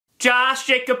Josh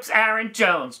Jacobs, Aaron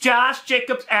Jones. Josh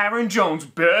Jacobs, Aaron Jones.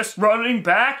 Best running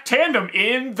back tandem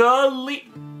in the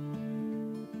league.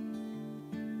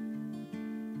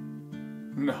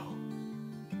 No.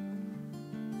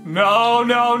 No,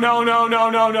 no, no, no, no,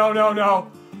 no, no, no,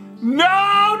 no.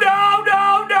 No, no,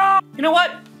 no, no! You know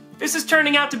what? This is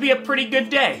turning out to be a pretty good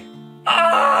day.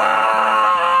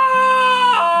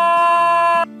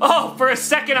 Oh, for a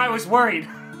second I was worried.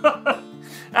 That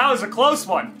was a close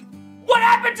one. What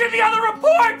happened to the other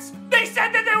reports? They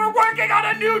said that they were working on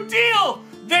a new deal.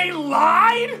 They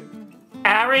lied?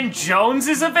 Aaron Jones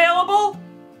is available?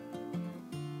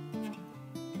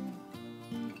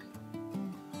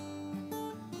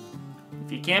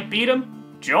 If you can't beat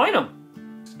him, join him.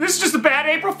 This is just a bad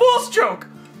April Fool's joke.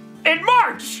 In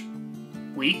March.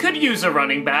 We could use a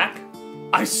running back.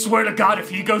 I swear to God, if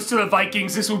he goes to the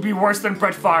Vikings, this would be worse than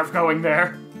Brett Favre going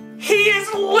there. He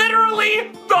is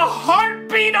literally the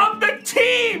heartbeat of the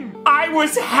team! I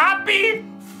was happy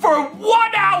for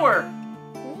 1 hour!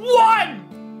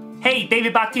 1! Hey,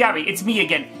 David Bakhtiari, it's me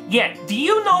again. Yeah, do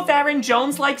you know if Aaron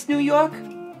Jones likes New York?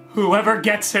 Whoever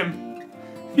gets him,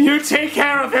 you take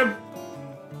care of him.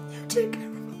 You take care of him.